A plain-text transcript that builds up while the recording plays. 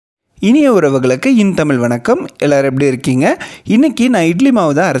இனிய உறவுகளுக்கு தமிழ் வணக்கம். எல்லாரும் எப்படி இருக்கீங்க? இன்றைக்கி நான் இட்லி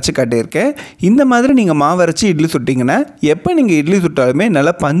மாவு தான் அரைச்சி காட்டியிருக்கேன். இந்த மாதிரி நீங்கள் மாவு அரைச்சி இட்லி சுட்டிங்கன்னா எப்போ நீங்கள் இட்லி சுட்டாலுமே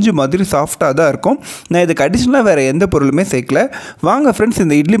நல்லா பஞ்சு மாதிரி சாஃப்டாக தான் இருக்கும். நான் இதுக்கு அடிஷ்னலாக வேறு எந்த பொருளுமே சேர்க்கல. வாங்க ஃப்ரெண்ட்ஸ்,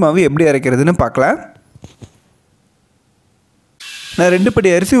 இந்த இட்லி மாவு எப்படி அரைக்கிறதுன்னு பார்க்கலாம். நான் 2 படி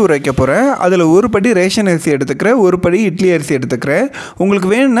அரிசி ஊற வைக்க போகிறேன். அதில் 1 படி ரேஷன் அரிசி எடுத்துக்கிறேன், 1 படி இட்லி அரிசி எடுத்துக்கிறேன். உங்களுக்கு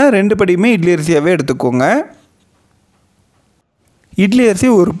வேணும்னா 2 படியுமே இட்லி அரிசியாகவே எடுத்துக்கோங்க. இட்லி அரிசி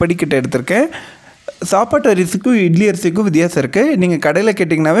 1 படிக்கிட்ட எடுத்திருக்கேன். சாப்பாட்டு அரிசிக்கும் இட்லி அரிசிக்கும் வித்தியாசம் இருக்குது. நீங்கள் கடையில்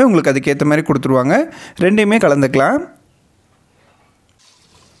கேட்டிங்கனாவே உங்களுக்கு அதுக்கேற்ற மாதிரி கொடுத்துருவாங்க. ரெண்டையுமே கலந்துக்கலாம்.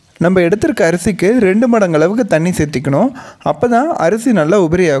 நம்ம எடுத்திருக்க அரிசிக்கு 2 மடங்கு அளவுக்கு தண்ணி சேர்த்திக்கணும். அப்போ தான் அரிசி நல்லா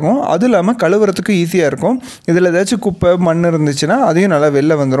உபரியாகும். அதுவும் இல்லாமல் கழுவுறதுக்கு ஈஸியாக இருக்கும். இதில் ஏதாச்சும் குப்பை மண் இருந்துச்சுன்னா அதையும் நல்லா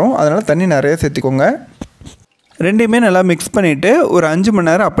வெளில வந்துடும். அதனால் தண்ணி நிறையா சேர்த்திக்கோங்க. ரெண்டையுமே நல்லா மிக்ஸ் பண்ணிவிட்டு ஒரு 5 மணி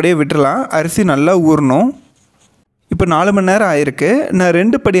நேரம் அப்படியே விட்டுடலாம். அரிசி நல்லா ஊறணும். இப்போ 4 மணி நேரம் ஆயிருக்கு. நான்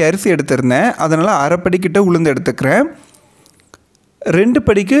 2 படி அரிசி எடுத்திருந்தேன். அதனால் அரை படிக்கிட்ட உளுந்து எடுத்துக்கிறேன். 2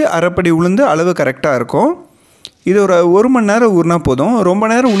 படிக்கு அரை படி உளுந்து அளவு கரெக்டாக இருக்கும். இது ஒரு 1 மணி நேரம் ஊறினா போதும். ரொம்ப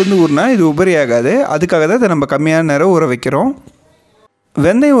நேரம் உளுந்து ஊறினா இது உபரி ஆகாது. அதுக்காக தான் இதை நம்ம கம்மியான நேரம் ஊற வைக்கிறோம்.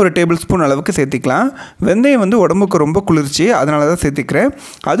 வெந்தயம் 1 டேபிள் ஸ்பூன் அளவுக்கு சேர்த்திக்கலாம். வெந்தயம் உடம்புக்கு ரொம்ப குளிர்ச்சி, அதனால தான் சேர்த்திக்கிறேன்.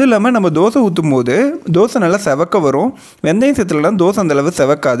 அதுவும் இல்லாமல் நம்ம தோசை ஊற்றும் போது தோசை நல்லா செவக்க வரும். வெந்தயம் சேர்த்துலனா தோசை அந்தளவு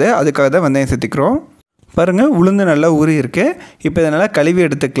செவக்காது. அதுக்காக தான் வெந்தயம் சேர்த்திக்கிறோம். பாருங்கள், உளுந்து நல்லா ஊறி இருக்குது. இப்போ இதை நல்லா கழுவி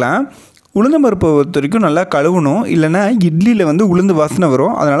எடுத்துக்கலாம். உளுந்து பருப்பை பொறுத்த வரைக்கும் நல்லா கழுவணும். இல்லைனா இட்லியில் உளுந்து வாசனை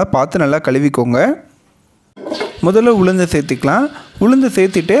வரும். அதனால் பார்த்து நல்லா கழுவிக்கோங்க. முதல்ல உளுந்தை சேர்த்திக்கலாம். உளுந்து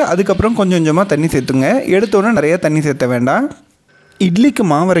சேர்த்திட்டு அதுக்கப்புறம் கொஞ்சம் கொஞ்சமாக தண்ணி சேர்த்துங்க. எடுத்தோன்னே நிறையா தண்ணி சேர்த்த வேண்டாம். இட்லிக்கு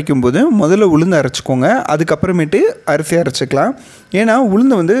மாவு அரைக்கும் போது முதல்ல உளுந்து அரைச்சிக்கோங்க. அதுக்கப்புறமேட்டு அரிசி அரைச்சிக்கலாம். ஏன்னா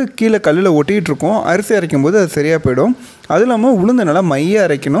உளுந்து கீழே கல்லில் ஒட்டிகிட்ருக்கோம். அரிசி அரைக்கும் போது அது சரியாக போயிடும். அதுவும் இல்லாமல் உளுந்து நல்லா மையாக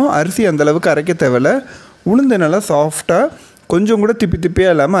அரைக்கணும். அரிசி அந்தளவுக்கு அரைக்க தேவையில்லை. உளுந்து நல்லா சாஃப்டாக கொஞ்சம் கூட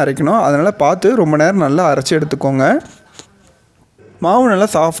திப்பியாக இல்லாமல் அரைக்கணும். அதனால் பார்த்து ரொம்ப நேரம் நல்லா அரைச்சி எடுத்துக்கோங்க. மாவு நல்லா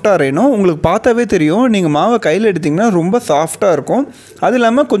சாஃப்டாக அரையணும். உங்களுக்கு பார்த்தாவே தெரியும். நீங்கள் மாவை கையில் எடுத்திங்கன்னா ரொம்ப சாஃப்டாக இருக்கும். அது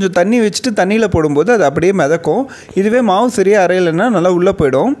இல்லாமல் கொஞ்சம் தண்ணி வச்சுட்டு தண்ணியில் போடும்போது அது அப்படியே மிதக்கும். இதுவே மாவு சரியாக அரையலைன்னா நல்லா உள்ளே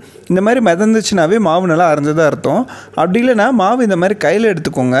போயிடும். இந்த மாதிரி மிதந்துச்சுனாவே மாவு நல்லா அரைஞ்சதாக அர்த்தம். அப்படி இல்லைனா மாவு இந்த மாதிரி கையில்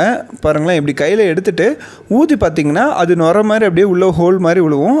எடுத்துக்கோங்க. பாருங்களேன், இப்படி கையில் எடுத்துகிட்டு ஊற்றி பார்த்திங்கன்னா அது நுர மாதிரி அப்படியே உள்ள ஹோல் மாதிரி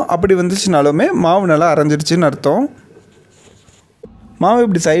விழுவும். அப்படி வந்துச்சுனாலுமே மாவு நல்லா அரைஞ்சிருச்சுன்னு அர்த்தம். மாவு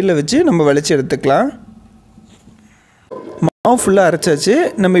இப்படி சைடில் வச்சு நம்ம வலிச்சு எடுத்துக்கலாம். மாவு ஃபுல்லாக அரைச்சாச்சு.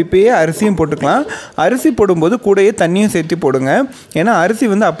 நம்ம இப்போயே அரிசியும் போட்டுக்கலாம். அரிசி போடும்போது கூடயே தண்ணியும் சேர்த்து போடுங்க. ஏன்னா அரிசி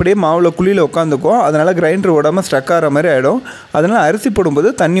அப்படியே மாவில் குழியில் உட்காந்துக்கும். அதனால் கிரைண்டர் ஓடாமல் ஸ்ட்ரக் ஆகிற மாதிரி ஆகிடும். அதனால் அரிசி போடும்போது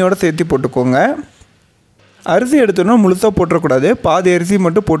தண்ணியோடு சேர்த்து போட்டுக்கோங்க. அரிசி எடுத்தோன்னா முழுசாக போட்டுறக்கூடாது. பாதி அரிசி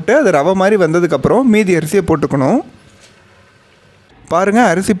மட்டும் போட்டு அது ரவை மாதிரி வந்ததுக்கப்புறம் மீதி அரிசியை போட்டுக்கணும்.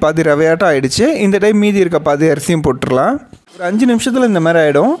 பாருங்கள், அரிசி பாதி ரவையாட்டம் ஆகிடுச்சு. இந்த டைம் மீதி இருக்க பாதி அரிசியும் போட்டுடலாம். ஒரு 5 நிமிஷத்தில் இந்த மாதிரி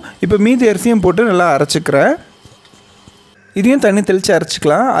ஆகிடும். இப்போ மீதி அரிசியும் போட்டு நல்லா அரைச்சிக்கிறேன். இதையும் தண்ணி தெளித்து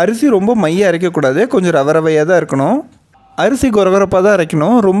அரைச்சிக்கலாம். அரிசி ரொம்ப மையாக அரைக்கக்கூடாது. கொஞ்சம் ரவையாக தான் இருக்கணும். அரிசி குறகுறப்பாக தான்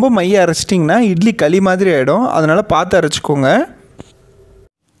அரைக்கணும். ரொம்ப மையாக அரைச்சிட்டிங்கன்னா இட்லி களி மாதிரி ஆகிடும். அதனால் பார்த்து அரைச்சிக்கோங்க.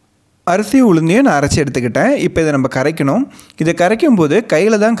 அரிசி உளுந்தையும் நான் அரைச்சி எடுத்துக்கிட்டேன். இப்போ இதை நம்ம கரைக்கணும். இதை கரைக்கும் போது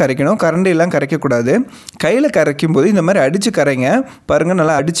கையில் தான் கரைக்கணும். கரண்டியெல்லாம் கரைக்கக்கூடாது. கையில் கரைக்கும் போது இந்த மாதிரி அடித்து கரைங்க. பாருங்கள்,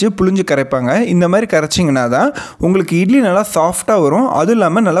 நல்லா அடித்து புளிஞ்சு கரைப்பாங்க. இந்த மாதிரி கரைச்சிங்கன்னா தான் உங்களுக்கு இட்லி நல்லா சாஃப்டாக வரும். அதுவும்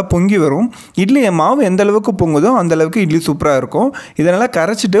இல்லாமல் நல்லா பொங்கி வரும். இட்லி மாவு எந்த அளவுக்கு பொங்குதோ அந்தளவுக்கு இட்லி சூப்பராக இருக்கும். இதை நல்லா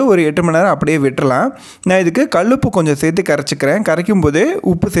கரைச்சிட்டு ஒரு 8 மணி நேரம் அப்படியே விட்டுறலாம். நான் இதுக்கு கல்லுப்பு கொஞ்சம் சேர்த்து கரைச்சிக்கிறேன். கரைக்கும் போது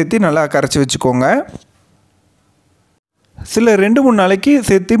உப்பு சேர்த்து நல்லா கரைச்சி வச்சுக்கோங்க. சில 2-3 நாளைக்கு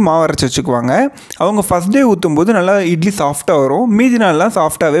சேர்த்து மாவு அரைச்சி வச்சுக்குவாங்க. அவங்க ஃபஸ்ட் டே ஊற்றும் போது நல்லா இட்லி சாஃப்டாக வரும். மீதி நாள்லாம்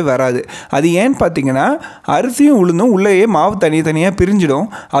சாஃப்டாகவே வராது. அது ஏன்னு பார்த்தீங்கன்னா அரிசியும் உளுந்தும் உள்ளேயே மாவு தனியாக பிரிஞ்சிடும்.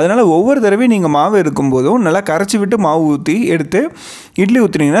 அதனால் ஒவ்வொரு தடவையும் நீங்கள் மாவு எடுக்கும்போதும் நல்லா கரைச்சி விட்டு மாவு ஊற்றி எடுத்து இட்லி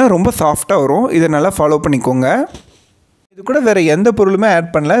ஊற்றினீங்கன்னா ரொம்ப சாஃப்டாக வரும். இதை நல்லா ஃபாலோ பண்ணிக்கோங்க. இது கூட வேறு எந்த பொருளுமே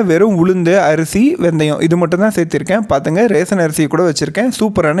ஆட் பண்ணல. வெறும் உளுந்து, அரிசி, வெந்தயம் இது மட்டும் தான் சேர்த்திருக்கேன். பார்த்துங்க, ரேஷன் அரிசி கூட வச்சுருக்கேன்.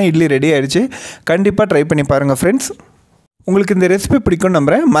 சூப்பரான இட்லி ரெடி ஆகிடுச்சு. கண்டிப்பாக ட்ரை பண்ணி பாருங்கள் ஃப்ரெண்ட்ஸ். உங்களுக்கு இந்த ரெசிபி பிடிக்கும்னு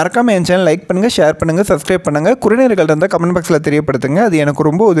நம்புகிறேன். மறக்காமல் என் சேனல் லைக் பண்ணுங்கள், ஷேர் பண்ணுங்கள், சப்ஸ்கிரைப் பண்ணுங்கள். குறைநீர்கள் இருந்தால் கமெண்ட் பாக்ஸில் தெரியப்படுத்துங்க. அது எனக்கு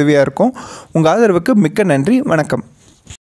ரொம்ப உதவியாக இருக்கும். உங்கள் ஆதரவுக்கு மிக்க நன்றி. வணக்கம்.